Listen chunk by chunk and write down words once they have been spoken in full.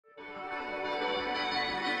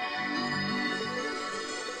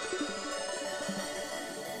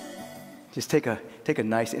Just take a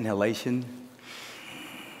nice inhalation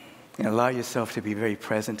and allow yourself to be very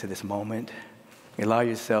present to this moment. Allow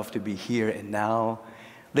yourself to be here and now.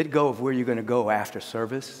 Let go of where you're going to go after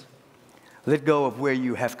service. Let go of where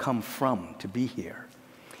you have come from to be here.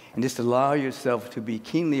 And just allow yourself to be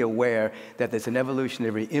keenly aware that there's an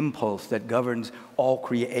evolutionary impulse that governs all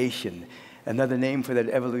creation. Another name for that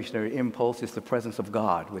evolutionary impulse is the presence of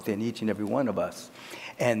God within each and every one of us.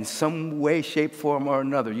 And some way, shape, form, or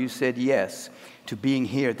another, you said yes to being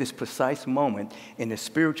here at this precise moment in a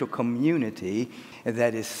spiritual community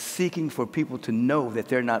that is seeking for people to know that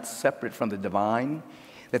they're not separate from the divine,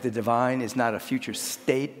 that the divine is not a future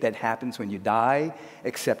state that happens when you die,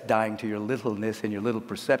 except dying to your littleness and your little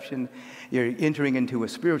perception. You're entering into a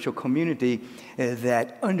spiritual community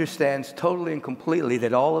that understands totally and completely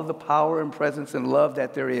that all of the power and presence and love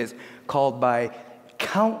that there is, called by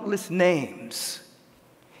countless names,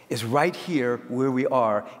 is right here where we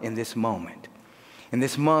are in this moment. In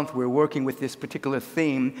this month, we're working with this particular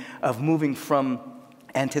theme of moving from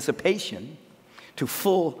anticipation to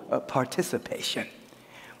full participation.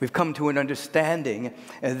 We've come to an understanding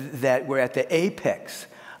that we're at the apex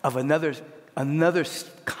of another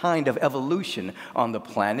kind of evolution on the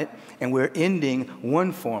planet, and we're ending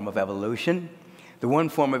one form of evolution. The one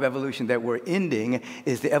form of evolution that we're ending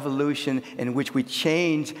is the evolution in which we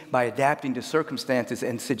change by adapting to circumstances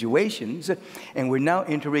and situations, and we're now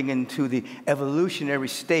entering into the evolutionary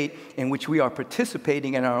state in which we are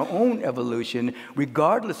participating in our own evolution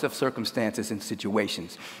regardless of circumstances and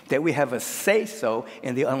situations, that we have a say-so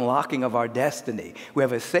in the unlocking of our destiny. We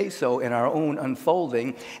have a say-so in our own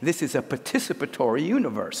unfolding. This is a participatory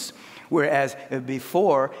universe. Whereas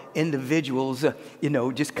before, individuals,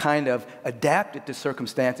 just kind of adapted to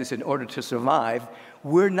circumstances in order to survive,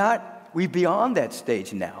 we're beyond that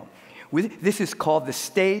stage now. This is called the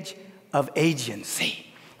stage of agency.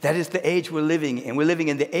 That is the age we're living in. We're living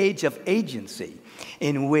in the age of agency,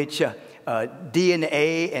 in which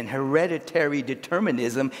DNA and hereditary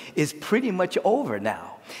determinism is pretty much over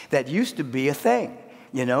now. That used to be a thing.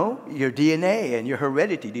 Your DNA and your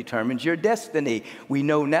heredity determines your destiny. We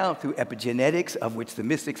know now through epigenetics, of which the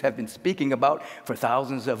mystics have been speaking about for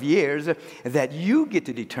thousands of years, that you get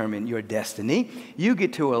to determine your destiny. You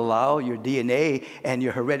get to allow your DNA and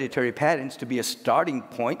your hereditary patterns to be a starting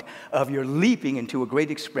point of your leaping into a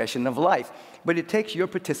great expression of life. But it takes your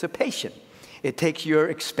participation. It takes your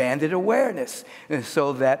expanded awareness,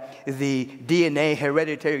 so that the DNA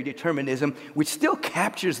hereditary determinism, which still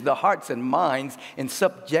captures the hearts and minds and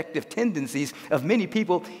subjective tendencies of many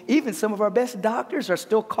people, even some of our best doctors are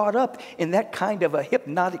still caught up in that kind of a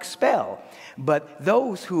hypnotic spell. But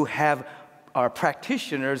those who are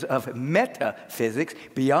practitioners of metaphysics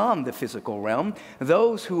beyond the physical realm,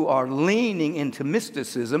 those who are leaning into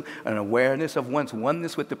mysticism, an awareness of one's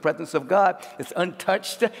oneness with the presence of God that's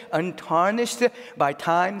untouched, untarnished by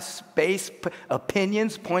time, space,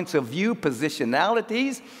 opinions, points of view,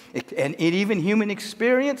 positionalities, and even human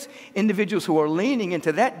experience. Individuals who are leaning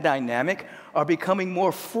into that dynamic are becoming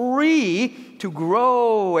more free to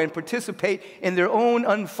grow and participate in their own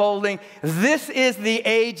unfolding. This is the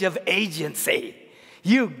age of agency.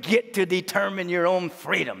 You get to determine your own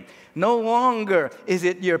freedom. No longer is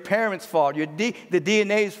it your parents' fault, the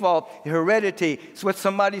DNA's fault, your heredity. It's what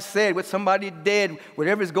somebody said, what somebody did,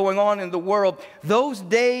 whatever's going on in the world. Those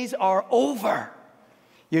days are over.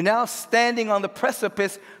 You're now standing on the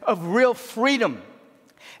precipice of real freedom.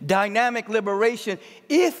 Dynamic liberation,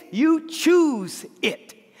 if you choose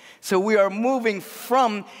it. So we are moving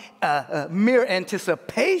from mere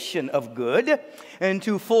anticipation of good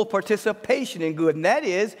into full participation in good. And that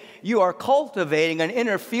is, you are cultivating an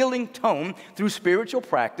inner feeling tone through spiritual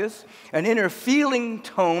practice, an inner feeling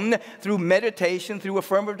tone through meditation, through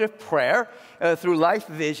affirmative prayer, through life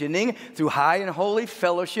visioning, through high and holy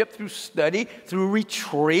fellowship, through study, through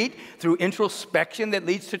retreat, through introspection that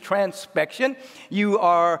leads to transpection. You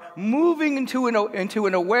are moving into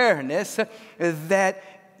an awareness that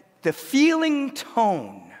the feeling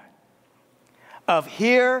tone of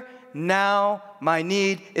here, now, my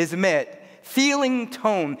need is met. Feeling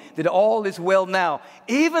tone that all is well now,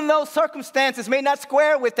 even though circumstances may not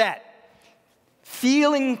square with that.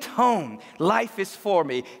 Feeling tone, life is for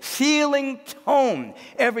me. Feeling tone,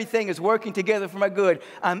 everything is working together for my good.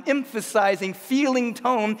 I'm emphasizing feeling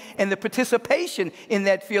tone and the participation in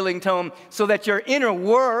that feeling tone, so that your inner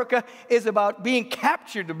work is about being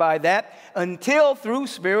captured by that, until through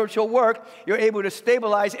spiritual work, you're able to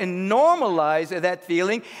stabilize and normalize that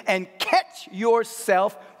feeling and catch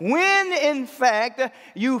yourself when, in fact,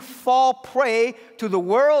 you fall prey to the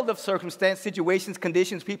world of circumstance, situations,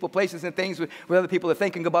 conditions, people, places, and things, whether other people are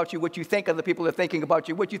thinking about you, what you think other people are thinking about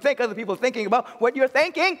you, what you think other people are thinking about what you're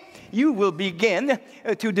thinking, you will begin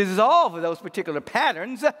to dissolve those particular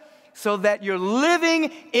patterns so that you're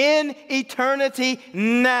living in eternity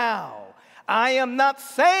now. I am not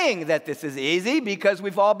saying that this is easy, because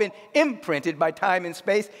we've all been imprinted by time and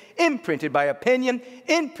space, imprinted by opinion,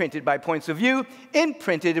 imprinted by points of view,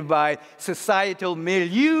 imprinted by societal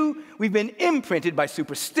milieu. We've been imprinted by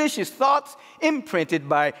superstitious thoughts, imprinted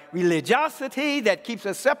by religiosity that keeps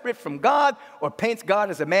us separate from God or paints God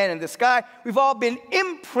as a man in the sky. We've all been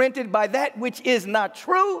imprinted by that which is not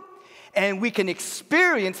true. And we can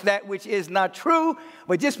experience that which is not true,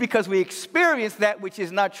 but just because we experience that which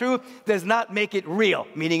is not true does not make it real,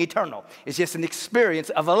 meaning eternal. It's just an experience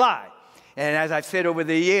of a lie. And as I've said over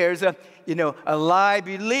the years, a lie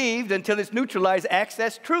believed until it's neutralized acts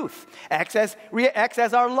as truth, acts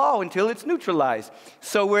as our law until it's neutralized.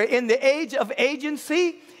 So we're in the age of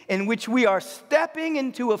agency in which we are stepping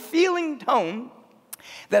into a feeling tone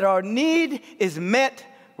that our need is met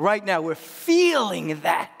right now. We're feeling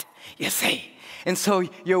that. You see, and so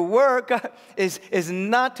your work is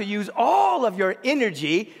not to use all of your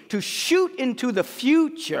energy to shoot into the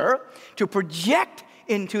future, to project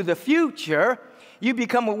into the future. You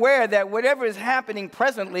become aware that whatever is happening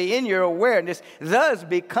presently in your awareness does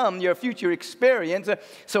become your future experience.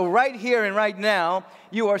 So right here and right now,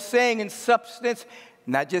 you are saying in substance,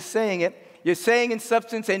 not just saying it, you're saying in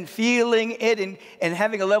substance and feeling it and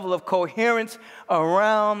having a level of coherence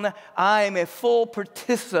around, I'm a full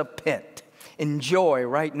participant in joy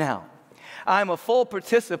right now. I'm a full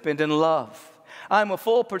participant in love. I'm a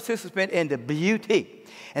full participant in the beauty.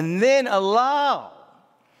 And then allow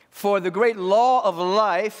for the great law of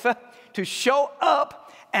life to show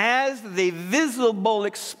up as the visible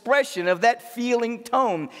expression of that feeling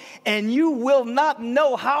tone. And you will not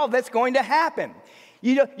know how that's going to happen.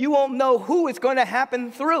 You won't know who it's going to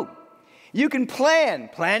happen through. You can plan.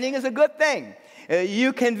 Planning is a good thing.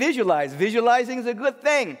 You can visualize. Visualizing is a good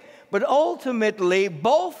thing. But ultimately,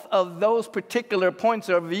 both of those particular points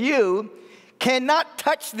of view cannot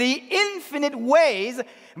touch the infinite ways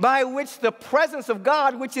by which the presence of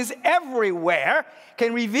God, which is everywhere,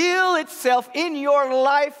 can reveal itself in your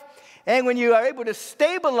life. And when you are able to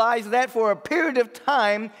stabilize that for a period of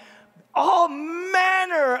time, all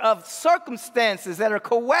manner of circumstances that are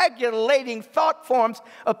coagulating thought forms,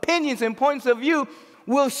 opinions, and points of view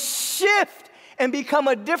will shift and become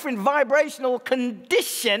a different vibrational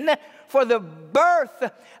condition for the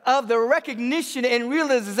birth of the recognition and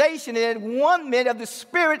realization and advancement of the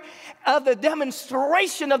spirit of the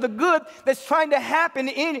demonstration of the good that's trying to happen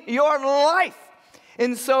in your life.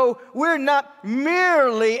 And so we're not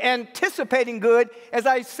merely anticipating good, as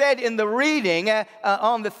I said in the reading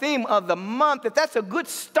on the theme of the month, that's a good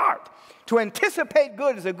start. To anticipate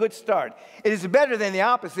good is a good start. It is better than the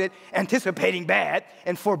opposite, anticipating bad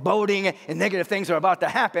and foreboding and negative things are about to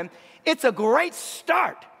happen. It's a great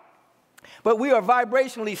start. But we are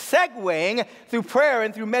vibrationally segueing through prayer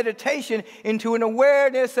and through meditation into an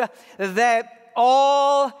awareness that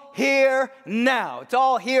all here now. It's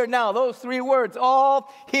all here now. Those three words, all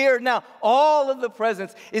here now. All of the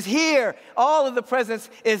presence is here. All of the presence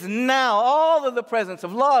is now. All of the presence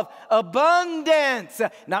of love, abundance,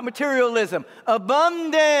 not materialism,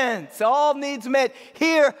 abundance, all needs met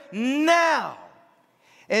here now.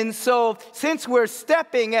 And so since we're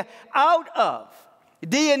stepping out of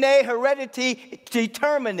DNA heredity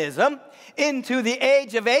determinism into the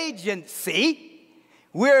age of agency,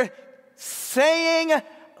 we're saying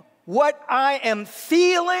what I am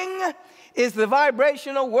feeling is the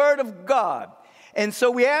vibrational word of God. And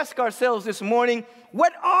so we ask ourselves this morning,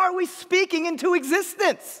 what are we speaking into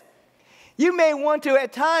existence? You may want to,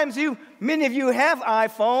 at times, many of you have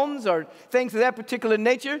iPhones or things of that particular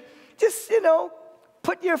nature. Just,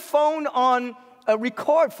 put your phone on a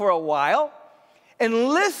record for a while and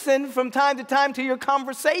listen from time to time to your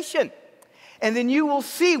conversation. And then you will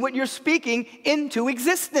see what you're speaking into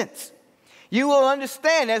existence. You will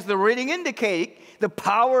understand, as the reading indicated, the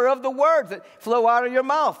power of the words that flow out of your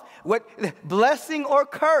mouth. What blessing or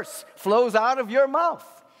curse flows out of your mouth.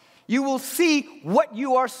 You will see what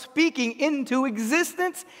you are speaking into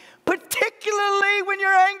existence, particularly when you're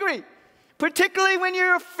angry, particularly when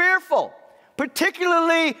you're fearful,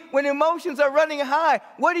 particularly when emotions are running high.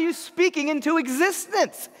 What are you speaking into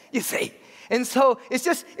existence? You see, and so it's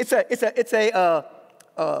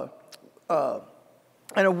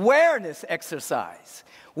an awareness exercise.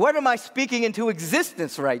 What am I speaking into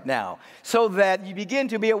existence right now? So that you begin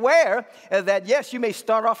to be aware that, yes, you may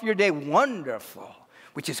start off your day wonderful,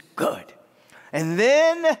 which is good. And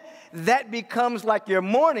then that becomes like your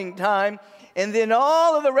morning time. And then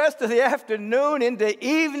all of the rest of the afternoon into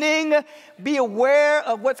evening, be aware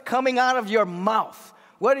of what's coming out of your mouth.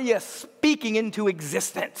 What are you speaking into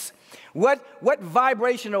existence? What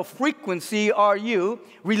vibrational frequency are you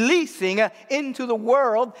releasing into the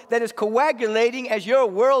world that is coagulating as your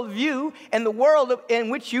worldview and the world in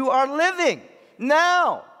which you are living?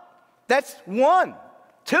 Now, that's one.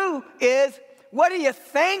 Two is, what are you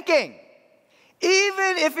thinking?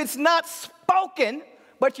 Even if it's not spoken,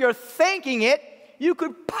 but you're thinking it, you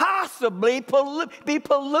could possibly be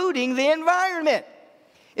polluting the environment.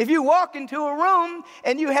 If you walk into a room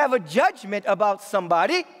and you have a judgment about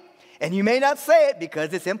somebody, and you may not say it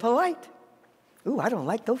because it's impolite. Ooh, I don't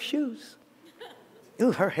like those shoes.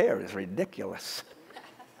 Ooh, her hair is ridiculous.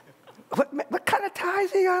 What kind of tie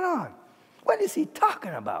is he got on? What is he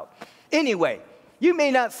talking about? Anyway, you may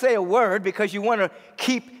not say a word because you want to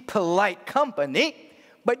keep polite company,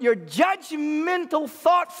 but your judgmental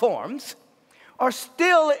thought forms are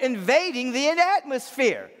still invading the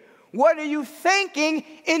atmosphere. What are you thinking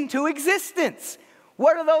into existence?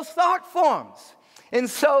 What are those thought forms? And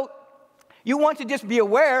so you want to just be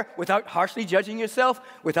aware without harshly judging yourself,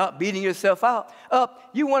 without beating yourself up.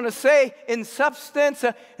 You want to say in substance,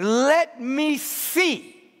 let me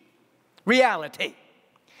see reality.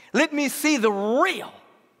 Let me see the real.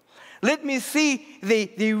 Let me see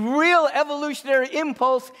the real evolutionary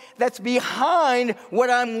impulse that's behind what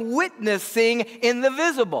I'm witnessing in the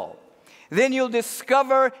visible. Then you'll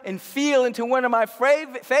discover and feel into one of my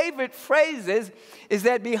favorite phrases is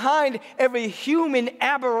that behind every human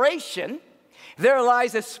aberration, there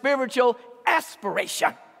lies a spiritual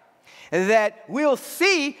aspiration that we'll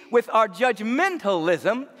see with our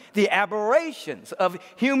judgmentalism, the aberrations of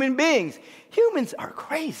human beings. Humans are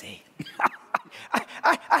crazy.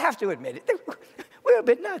 I have to admit it. We're a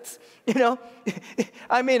bit nuts, you know.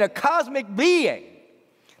 I mean, a cosmic being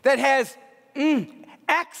that has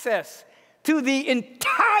access to the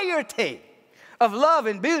entirety of love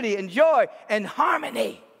and beauty and joy and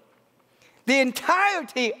harmony. The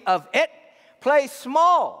entirety of it plays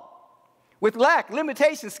small with lack,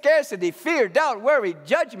 limitation, scarcity, fear, doubt, worry,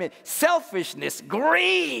 judgment, selfishness,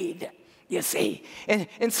 greed, you see. And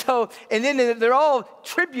then they're all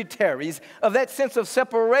tributaries of that sense of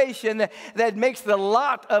separation that makes the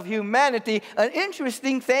lot of humanity an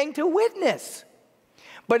interesting thing to witness.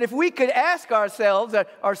 But if we could ask ourselves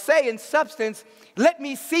or say in substance, let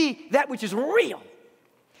me see that which is real,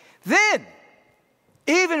 then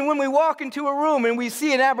even when we walk into a room and we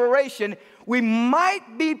see an aberration, we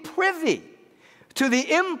might be privy to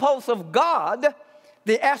the impulse of God.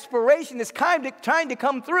 The aspiration is trying to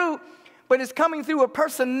come through, but it's coming through a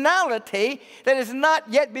personality that has not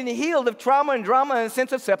yet been healed of trauma and drama and a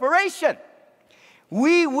sense of separation.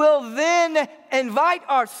 We will then invite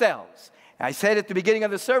ourselves. I said at the beginning of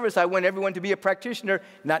the service, I want everyone to be a practitioner,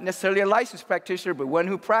 not necessarily a licensed practitioner, but one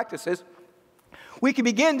who practices. We can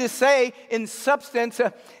begin to say in substance,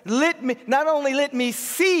 not only let me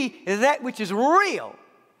see that which is real,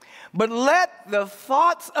 but let the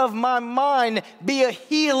thoughts of my mind be a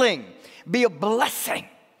healing, be a blessing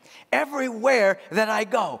everywhere that I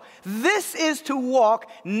go. This is to walk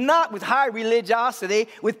not with high religiosity,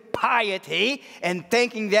 with piety, and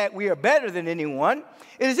thinking that we are better than anyone.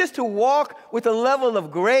 It is just to walk with a level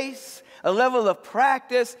of grace, a level of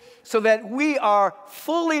practice, so that we are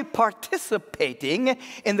fully participating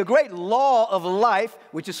in the great law of life,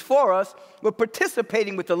 which is for us. We're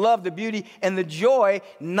participating with the love, the beauty, and the joy,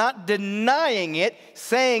 not denying it,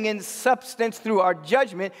 saying in substance through our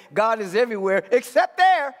judgment, God is everywhere except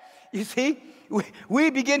there. You see,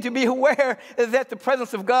 we begin to be aware that the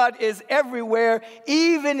presence of God is everywhere,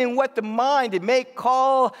 even in what the mind may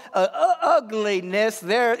call ugliness.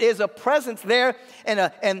 There is a presence there and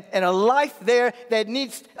a life there that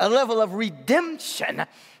needs a level of redemption,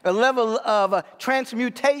 a level of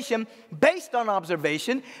transmutation based on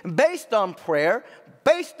observation, based on prayer,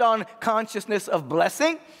 based on consciousness of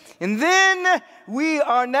blessing. And then we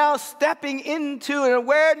are now stepping into an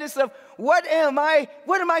awareness of what am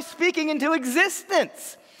I speaking into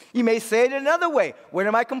existence? You may say it another way. What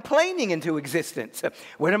am I complaining into existence?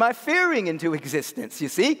 What am I fearing into existence, you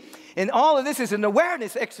see? And all of this is an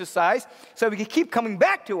awareness exercise so we can keep coming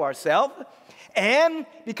back to ourselves and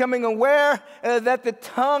becoming aware that the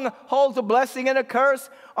tongue holds a blessing and a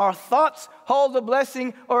curse. Our thoughts hold a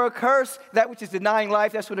blessing or a curse. That which is denying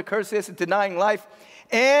life, that's what a curse is, denying life.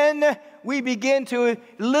 And we begin to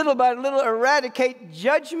little by little eradicate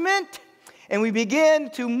judgment, and we begin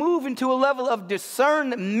to move into a level of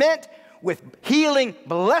discernment with healing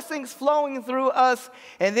blessings flowing through us,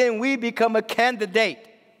 and then we become a candidate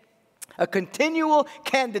a continual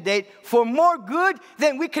candidate for more good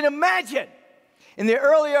than we can imagine. In the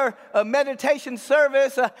earlier meditation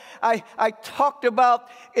service, I talked about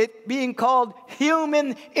it being called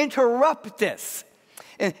human interruptus.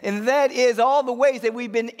 And that is all the ways that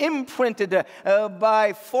we've been imprinted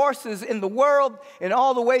by forces in the world, and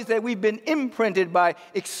all the ways that we've been imprinted by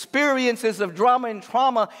experiences of drama and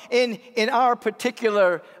trauma in our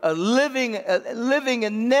particular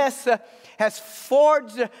livingness, has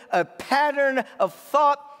forged a pattern of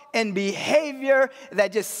thought and behavior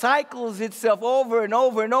that just cycles itself over and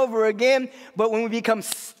over and over again. But when we become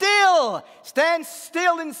still, stand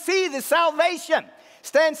still and see the salvation.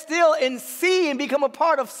 Stand still and see and become a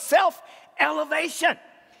part of self-elevation.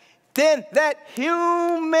 Then that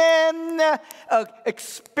human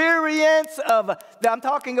experience of, I'm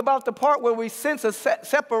talking about the part where we sense a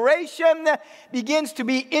separation, begins to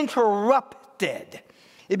be interrupted.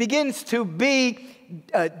 It begins to be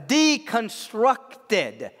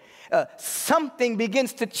deconstructed. Something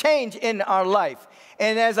begins to change in our life.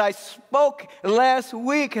 And as I spoke last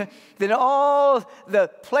week, then all the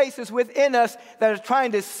places within us that are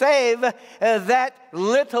trying to save that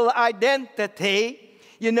little identity,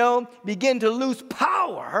 begin to lose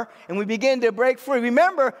power, and we begin to break free.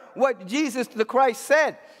 Remember what Jesus the Christ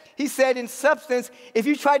said. He said, in substance, if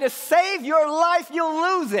you try to save your life, you'll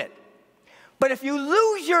lose it. But if you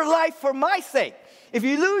lose your life for my sake, if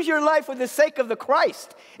you lose your life for the sake of the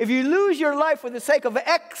Christ, if you lose your life for the sake of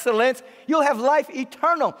excellence, you'll have life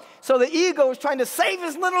eternal. So the ego is trying to save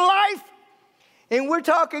his little life. And we're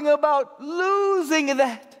talking about losing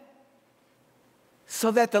that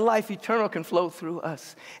so that the life eternal can flow through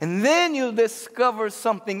us. And then you'll discover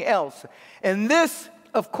something else. And this,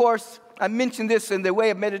 of course, I mentioned this in the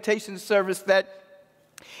way of meditation service, that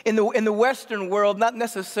in the Western world, not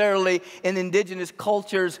necessarily in indigenous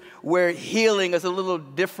cultures where healing is a little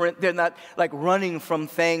different. They're not like running from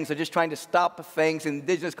things or just trying to stop things. In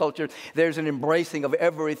indigenous culture, there's an embracing of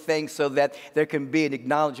everything so that there can be an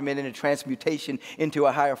acknowledgement and a transmutation into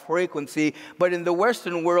a higher frequency. But in the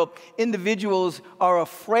Western world, individuals are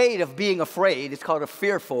afraid of being afraid. It's called a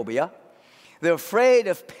fear phobia. They're afraid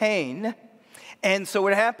of pain. And so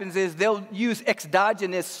what happens is they'll use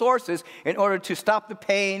exogenous sources in order to stop the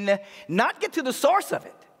pain, not get to the source of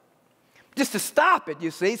it, just to stop it, you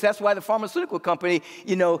see. So that's why the pharmaceutical company,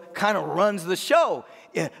 kind of runs the show,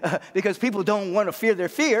 because people don't want to feel their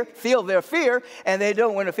fear, and they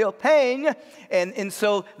don't want to feel pain. And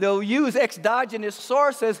so they'll use exogenous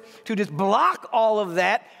sources to just block all of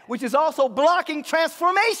that, which is also blocking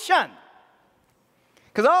transformation.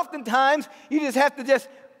 Because oftentimes you just have to just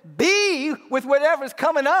be with whatever's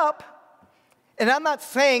coming up. And I'm not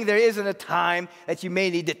saying there isn't a time that you may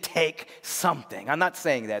need to take something. I'm not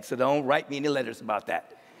saying that, so don't write me any letters about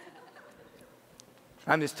that.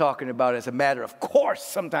 I'm just talking about as a matter of course.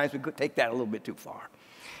 Sometimes we could take that a little bit too far.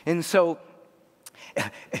 And so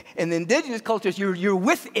in the indigenous cultures, you're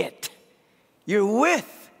with it. You're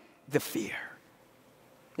with the fear.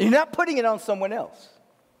 You're not putting it on someone else.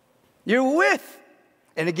 You're with.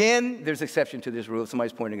 And again, there's exception to this rule. If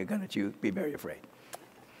somebody's pointing a gun at you, be very afraid.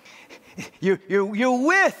 You're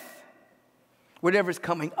with whatever's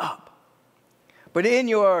coming up. But in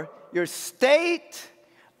your state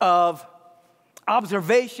of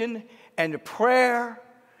observation and prayer,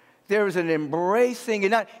 there is an embracing.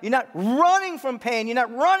 You're not running from pain. You're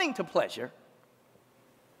not running to pleasure.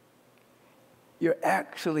 You're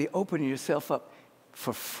actually opening yourself up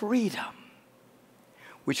for freedom,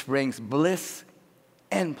 which brings bliss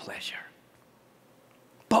and pleasure.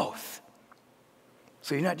 Both.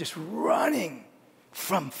 So you're not just running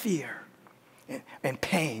from fear and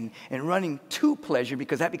pain and running to pleasure,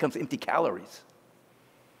 because that becomes empty calories.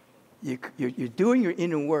 You're doing your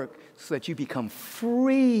inner work so that you become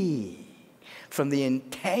free from the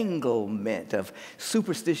entanglement of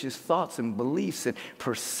superstitious thoughts and beliefs and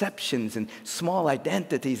perceptions and small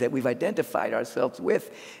identities that we've identified ourselves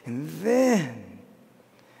with. And then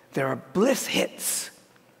there are bliss hits,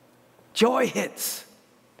 joy hits,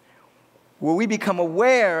 where we become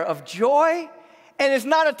aware of joy and it's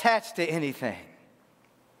not attached to anything.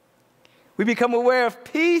 We become aware of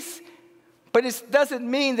peace, but it doesn't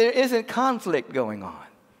mean there isn't conflict going on.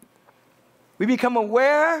 We become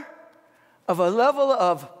aware of a level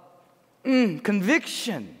of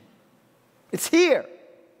conviction. It's here.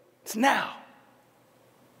 It's now.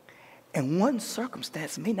 And one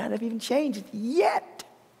circumstance may not have even changed yet.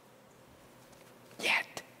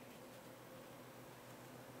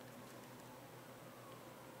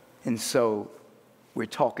 And so we're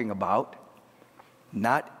talking about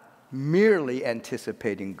not merely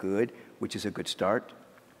anticipating good, which is a good start,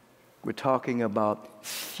 We're talking about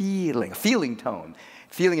feeling tone.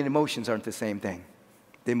 Feeling and emotions aren't the same thing.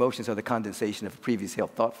 The emotions are the condensation of previous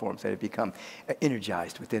held thought forms that have become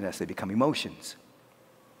energized within us. They become emotions.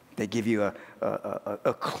 They give you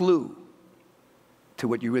a clue to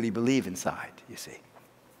what you really believe inside, you see.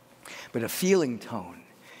 But a feeling tone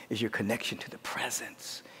is your connection to the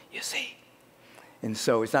presence, you see. And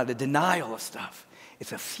so it's not a denial of stuff.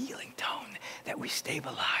 It's a feeling tone that we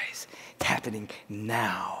stabilize. It's happening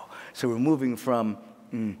now. So we're moving from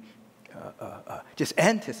just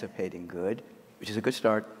anticipating good, which is a good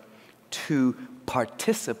start, to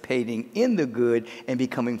participating in the good and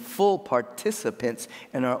becoming full participants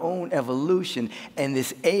in our own evolution and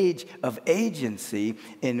this age of agency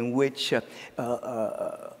in which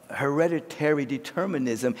hereditary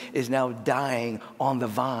determinism is now dying on the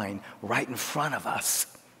vine right in front of us.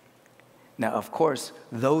 Now, of course,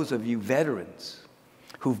 those of you veterans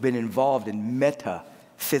who've been involved in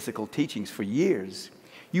metaphysical teachings for years,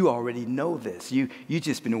 you already know this. You've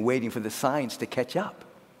just been waiting for the science to catch up.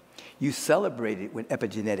 You celebrated when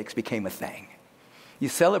epigenetics became a thing. You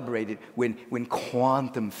celebrated when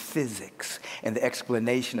quantum physics and the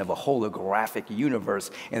explanation of a holographic universe,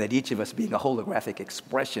 and that each of us being a holographic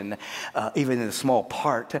expression, even in a small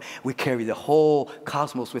part, we carry the whole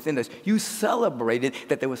cosmos within us. You celebrated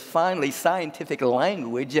that there was finally scientific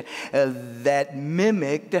language that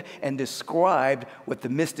mimicked and described what the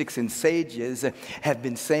mystics and sages have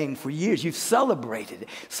been saying for years. You've celebrated.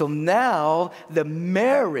 So now the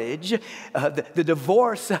marriage, the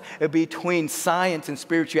divorce between science and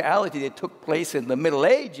spirituality that took place in the Middle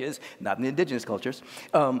Ages, not in the indigenous cultures,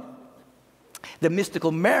 the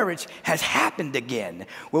mystical marriage has happened again,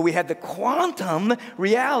 where we have the quantum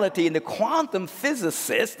reality and the quantum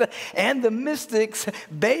physicist and the mystics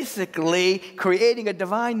basically creating a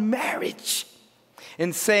divine marriage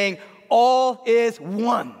and saying all is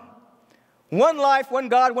one. One life, one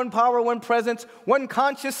God, one power, one presence, one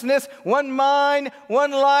consciousness, one mind,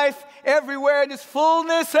 one life, everywhere in its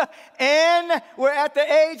fullness. And we're at the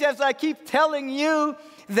age, as I keep telling you,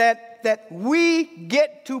 that we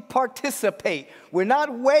get to participate. We're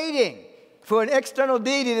not waiting for an external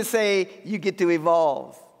deity to say, you get to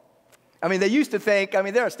evolve. I mean, they used to think,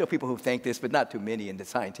 there are still people who think this, but not too many in the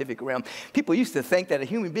scientific realm. People used to think that a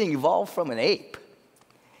human being evolved from an ape.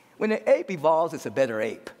 When an ape evolves, it's a better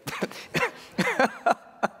ape.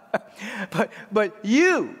 But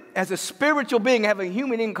you, as a spiritual being, have a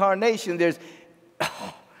human incarnation. There's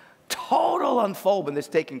total unfoldment that's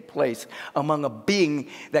taking place among a being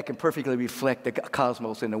that can perfectly reflect the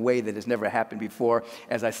cosmos in a way that has never happened before.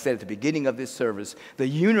 As I said at the beginning of this service, the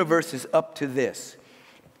universe is up to this.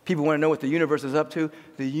 People want to know what the universe is up to?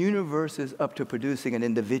 The universe is up to producing an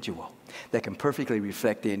individual that can perfectly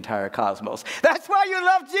reflect the entire cosmos. That's why you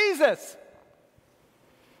love Jesus.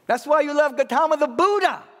 That's why you love Gautama the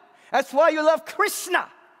Buddha. That's why you love Krishna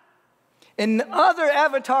and other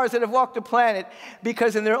avatars that have walked the planet,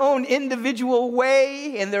 because in their own individual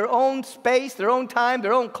way, in their own space, their own time,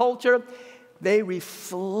 their own culture, they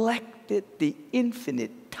reflected the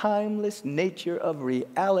infinite, timeless nature of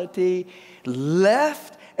reality,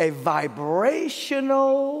 left a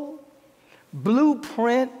vibrational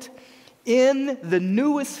blueprint in the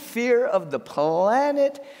newest sphere of the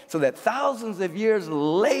planet, so that thousands of years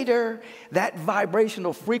later, that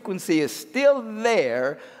vibrational frequency is still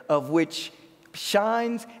there, of which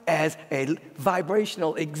shines as a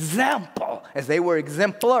vibrational example, as they were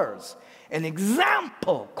exemplars. An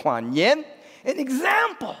example, Kuan Yin, an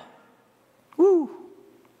example,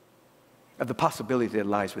 of the possibility that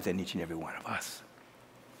lies within each and every one of us.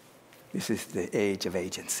 This is the age of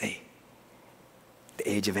agency. The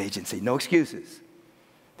age of agency. No excuses.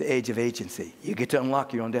 The age of agency. You get to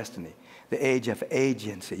unlock your own destiny. The age of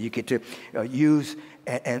agency. You get to use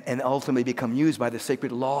and ultimately become used by the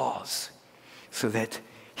sacred laws, so that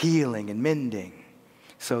healing and mending,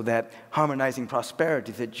 so that harmonizing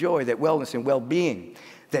prosperity, that joy, that wellness and well-being,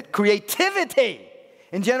 that creativity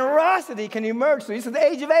and generosity can emerge. So this is the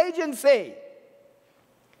age of agency.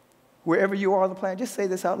 Wherever you are on the planet, just say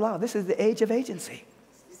this out loud. This is the age of agency.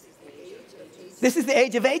 This is the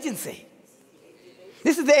age of agency.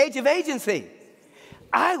 This is the age of agency.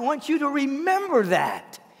 I want you to remember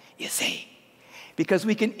that, you see, because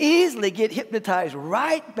we can easily get hypnotized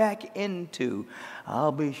right back into,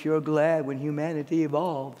 I'll be sure glad when humanity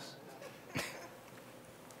evolves.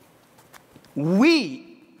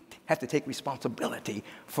 We have to take responsibility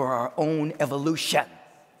for our own evolution.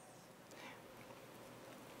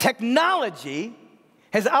 Technology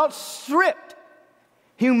has outstripped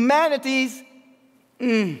humanity's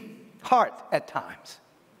heart at times.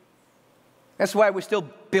 That's why we're still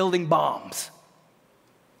building bombs.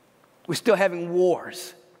 We're still having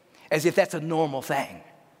wars as if that's a normal thing.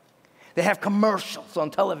 They have commercials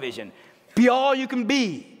on television. Be all you can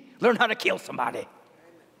be. Learn how to kill somebody.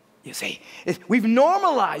 You see, we've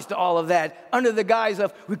normalized all of that under the guise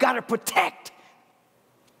of we've got to protect.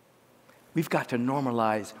 We've got to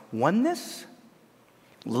normalize oneness,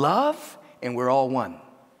 love, and we're all one.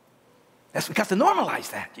 We've got to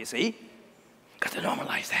normalize that, you see. Got to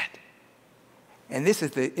normalize that. And this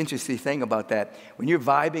is the interesting thing about that. When you're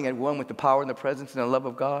vibing at one with the power and the presence and the love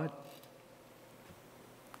of God,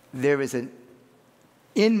 there is an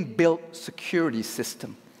inbuilt security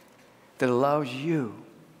system that allows you,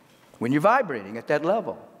 when you're vibrating at that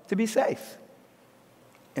level, to be safe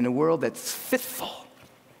in a world that's fitful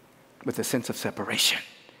with a sense of separation.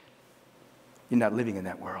 You're not living in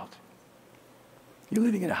that world. You're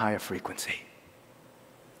living in a higher frequency.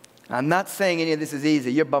 I'm not saying any of this is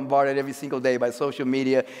easy. You're bombarded every single day by social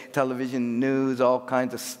media, television, news, all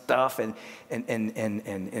kinds of stuff, and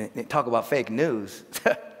talk about fake news.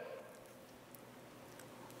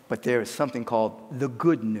 But there is something called the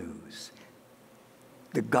good news,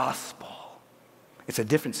 the gospel. It's a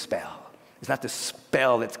different spell. It's not the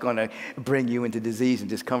spell that's going to bring you into disease and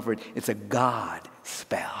discomfort. It's a God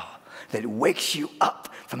spell that wakes you up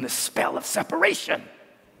from the spell of separation.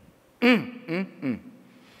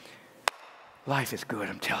 Life is good,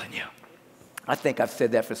 I'm telling you. I think I've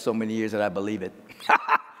said that for so many years that I believe it.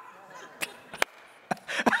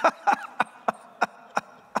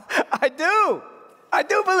 I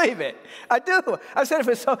do believe it. I do. I've said it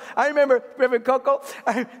for so. I remember Reverend Coco.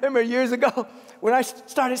 I remember years ago when I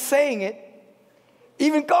started saying it.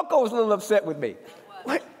 Even Coco was a little upset with me.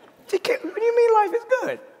 What do you mean life is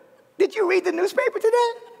good? Did you read the newspaper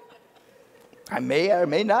today? I may or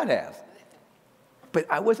may not have. But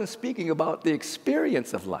I wasn't speaking about the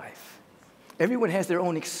experience of life. Everyone has their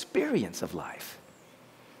own experience of life.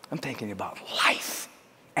 I'm thinking about life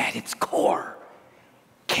at its core.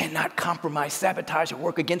 Cannot compromise, sabotage, or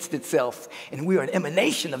work against itself. And we are an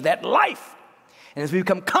emanation of that life. And as we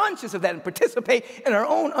become conscious of that and participate in our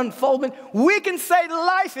own unfoldment, we can say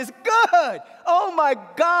life is good. Oh my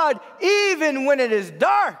God, even when it is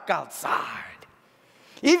dark outside,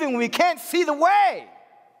 even when we can't see the way,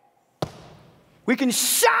 we can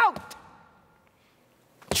shout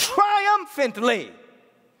triumphantly.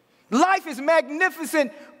 Life is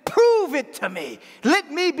magnificent. Prove it to me.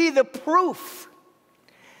 Let me be the proof.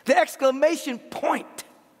 The exclamation point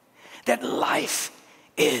that life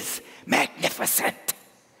is magnificent.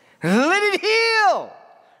 Let it heal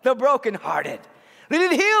the brokenhearted. Let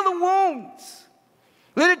it heal the wounds.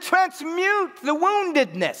 Let it transmute the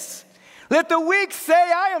woundedness. Let the weak say,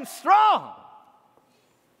 I am strong.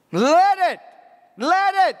 Let it.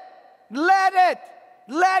 Let it. Let it.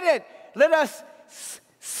 Let it. Let us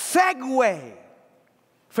segue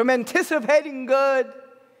from anticipating good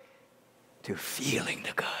to feeling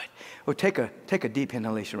the good. Well, take a deep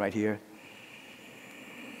inhalation right here.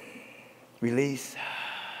 Release.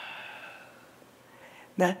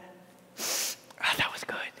 Now, that was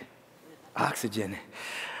good. Oxygen.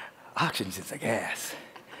 Oxygen's a gas.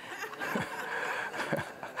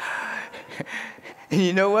 And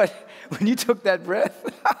you know what? When you took that breath,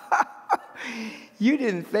 you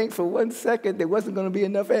didn't think for 1 second there wasn't going to be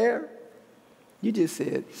enough air. You just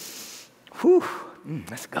said, whew,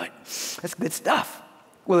 that's good. That's good stuff.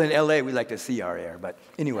 Well, in LA, we like to see our air, but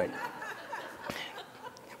anyway.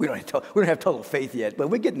 We don't have total faith yet, but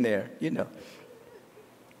we're getting there, you know.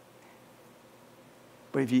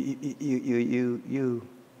 But if you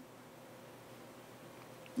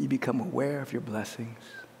become aware of your blessings,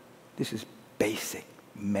 this is basic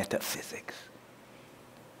metaphysics.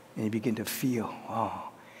 And you begin to feel, oh,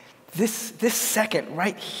 this second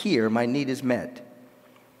right here, my need is met.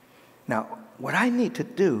 Now, what I need to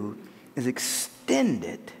do is extend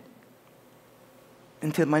it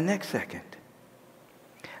until my next second.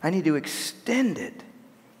 I need to extend it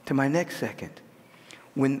to my next second.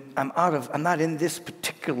 When I'm not in this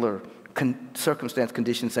particular circumstance,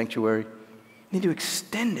 condition, sanctuary, I need to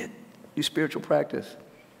extend it, do spiritual practice,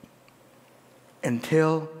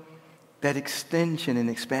 until that extension and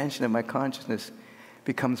expansion of my consciousness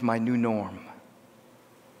becomes my new norm.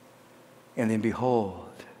 And then behold,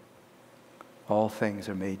 all things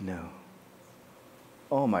are made new.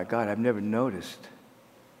 Oh my God, I've never noticed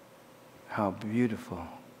how beautiful,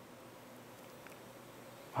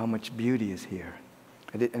 how much beauty is here.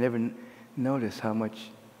 I never noticed how much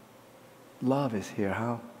love is here,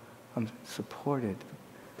 how I'm supported.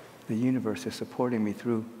 The universe is supporting me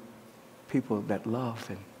through people that love.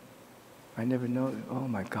 And I never know, oh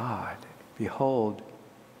my God, behold,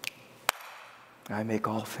 I make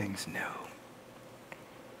all things new.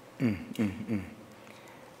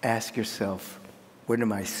 Ask yourself, what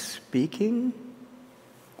am I speaking?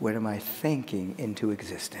 What am I thinking into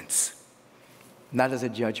existence? Not as a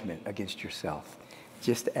judgment against yourself,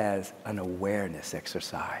 just as an awareness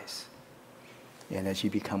exercise. And as you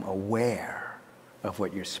become aware of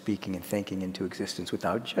what you're speaking and thinking into existence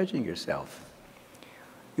without judging yourself,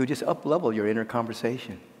 you'll just up-level your inner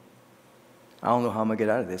conversation. I don't know how I'm going to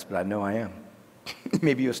get out of this, but I know I am.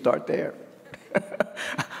 Maybe you'll start there. I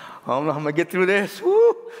don't know how I'm going to get through this,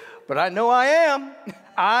 but I know I am.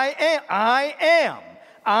 I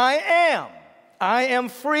am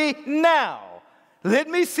free now. Let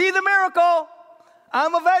me see the miracle.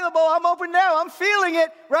 I'm available. I'm open now. I'm feeling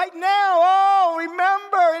it right now. Oh,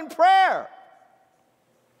 remember in prayer.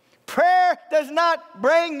 Prayer does not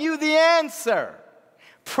bring you the answer.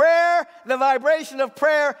 Prayer, the vibration of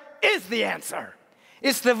prayer is the answer.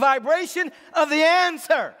 It's the vibration of the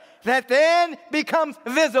answer that then becomes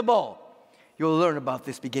visible. You'll learn about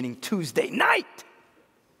this beginning Tuesday night.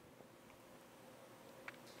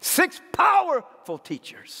 6 powerful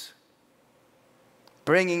teachers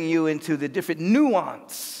bringing you into the different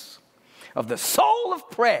nuance of the soul of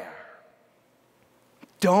prayer.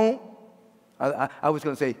 I was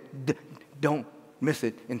going to say, don't miss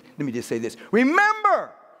it. And let me just say this.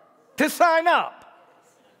 Remember to sign up.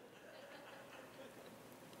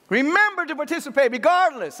 Remember to participate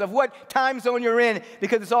regardless of what time zone you're in,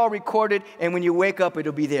 because it's all recorded, and when you wake up,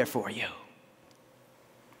 it'll be there for you.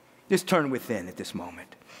 Just turn within at this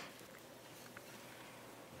moment.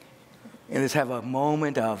 And let's have a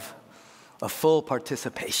moment of full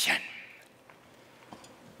participation.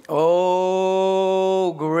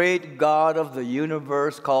 Oh, great God of the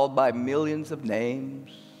universe, called by millions of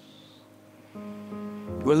names.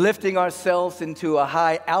 We're lifting ourselves into a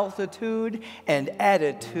high altitude and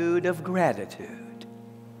attitude of gratitude.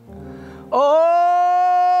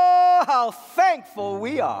 Oh, how thankful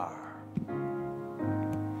we are.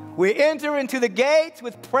 We enter into the gates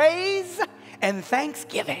with praise and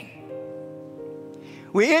thanksgiving.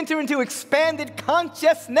 We enter into expanded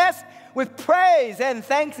consciousness with praise and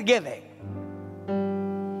thanksgiving.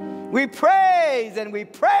 We praise and we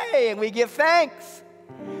pray and we give thanks.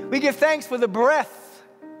 We give thanks for the breath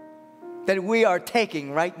that we are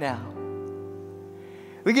taking right now.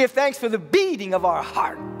 We give thanks for the beating of our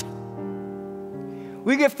heart.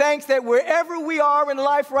 We give thanks that wherever we are in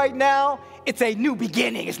life right now, it's a new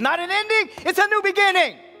beginning. It's not an ending, it's a new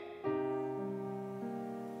beginning.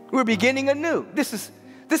 We're beginning anew. This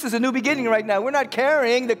is a new beginning right now. We're not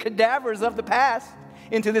carrying the cadavers of the past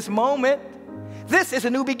into this moment. This is a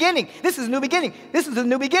new beginning. This is a new beginning. This is a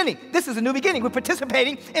new beginning. This is a new beginning. We're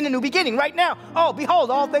participating in a new beginning right now. Oh, behold,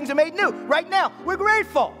 all things are made new. Right now, we're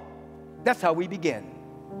grateful. That's how we begin.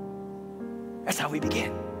 That's how we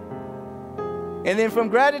begin. And then from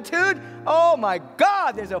gratitude, oh my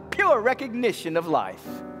God, there's a pure recognition of life.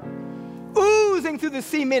 Oozing through the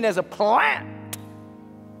cement as a plant.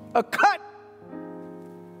 A cut.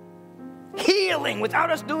 Healing without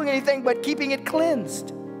us doing anything but keeping it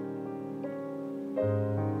cleansed.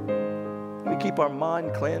 We keep our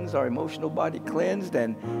mind cleansed, our emotional body cleansed,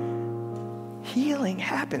 and healing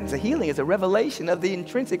happens. A healing is a revelation of the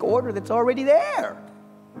intrinsic order that's already there.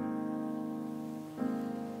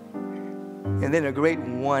 And then a great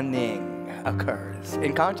oneing occurs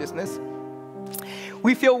in consciousness.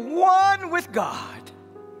 We feel one with God.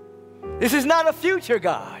 This is not a future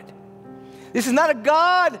God. This is not a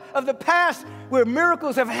God of the past where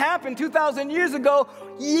miracles have happened 2,000 years ago.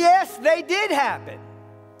 Yes, they did happen.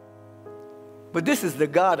 But this is the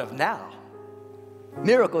God of now.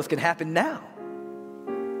 Miracles can happen now.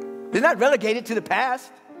 They're not relegated to the past.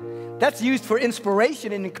 That's used for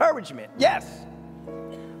inspiration and encouragement, yes.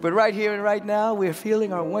 But right here and right now, we're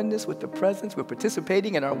feeling our oneness with the presence. We're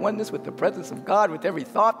participating in our oneness with the presence of God, with every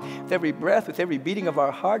thought, with every breath, with every beating of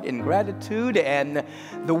our heart in gratitude. And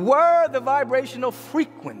the word, the vibrational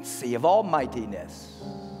frequency of almightiness.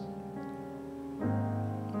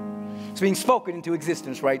 It's being spoken into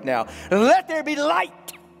existence right now. Let there be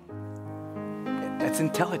light. That's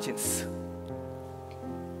intelligence.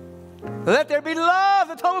 Let there be love,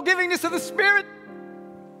 the total givingness of the Spirit.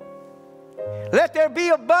 Let there be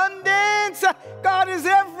abundance. God is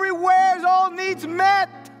everywhere. All needs met.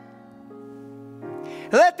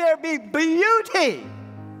 Let there be beauty.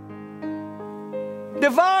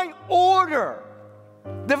 Divine order.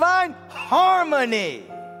 Divine harmony.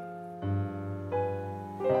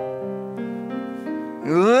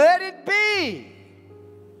 Let it be.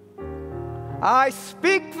 I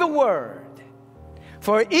speak the word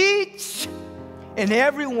for each and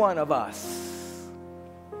every one of us.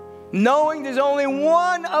 knowing there's only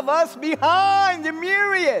one of us behind the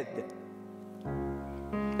myriad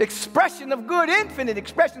expression of good, infinite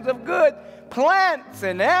expressions of good, plants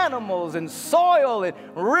and animals and soil and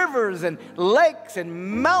rivers and lakes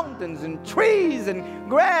and mountains and trees and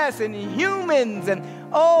grass and humans and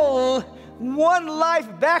one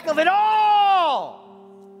life back of it all.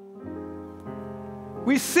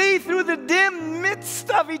 We see through the dim midst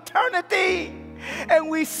of eternity, and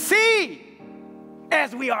we see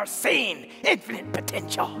as we are seen infinite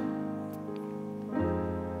potential.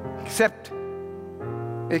 Accept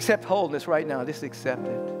wholeness right now. Just accept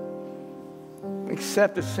it.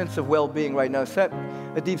 Accept a sense of well-being right now. Accept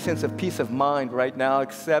a deep sense of peace of mind right now.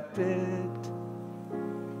 Accept it.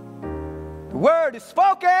 The word is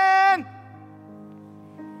spoken.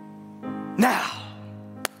 Now.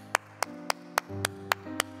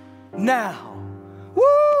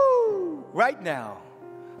 Woo! Right now.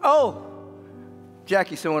 Oh,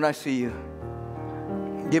 Jackie, so when I see you,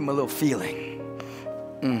 give him a little feeling.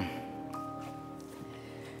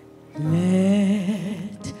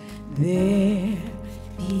 Let there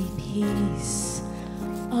be peace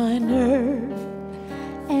on earth,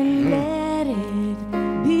 and let it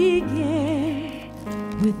begin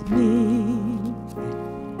with me.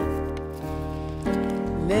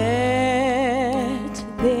 Let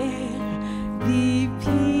there be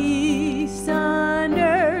peace on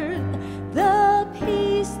earth, the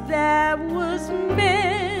peace that was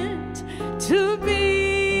meant to be.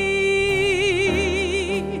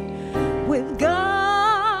 With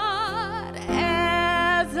God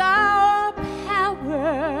as our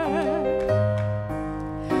power,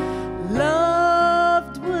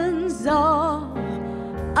 loved ones all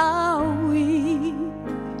are we.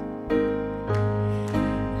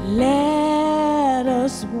 Let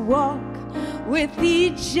us walk with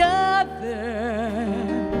each other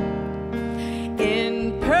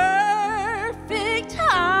in perfect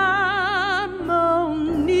harmony.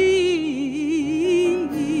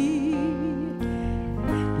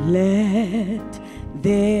 Let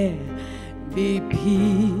there be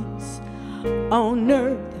peace on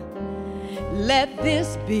earth. Let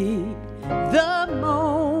this be the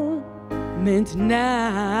moment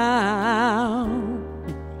now.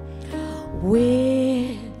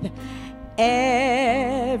 With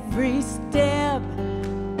every step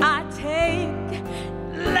I take,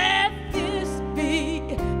 let this be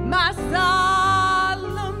my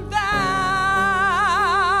solemn vow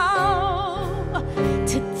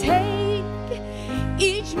to take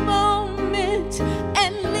each moment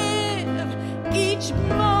and live each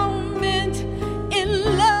moment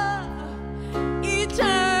in love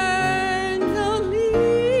eternally.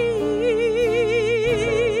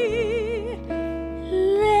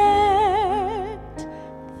 Let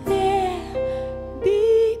there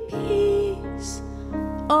be peace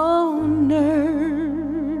on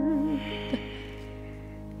earth,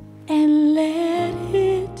 and let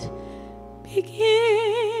it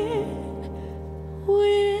begin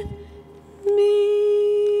with me.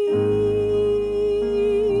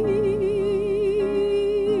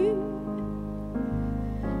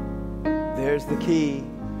 There's the key.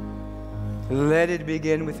 Let it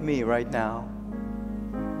begin with me right now.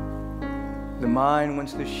 The mind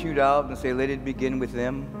wants to shoot out and say, let it begin with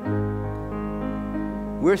them.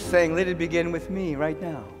 We're saying, let it begin with me right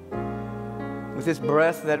now. With this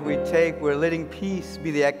breath that we take, we're letting peace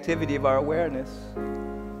be the activity of our awareness.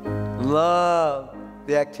 Love,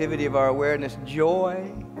 the activity of our awareness.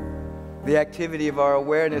 Joy, the activity of our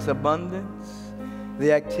awareness. Abundance,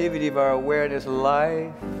 the activity of our awareness.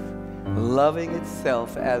 Life, loving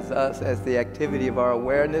itself as us, as the activity of our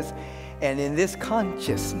awareness. And in this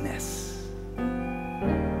consciousness,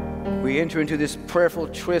 we enter into this prayerful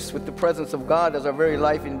tryst with the presence of God as our very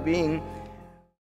life and being.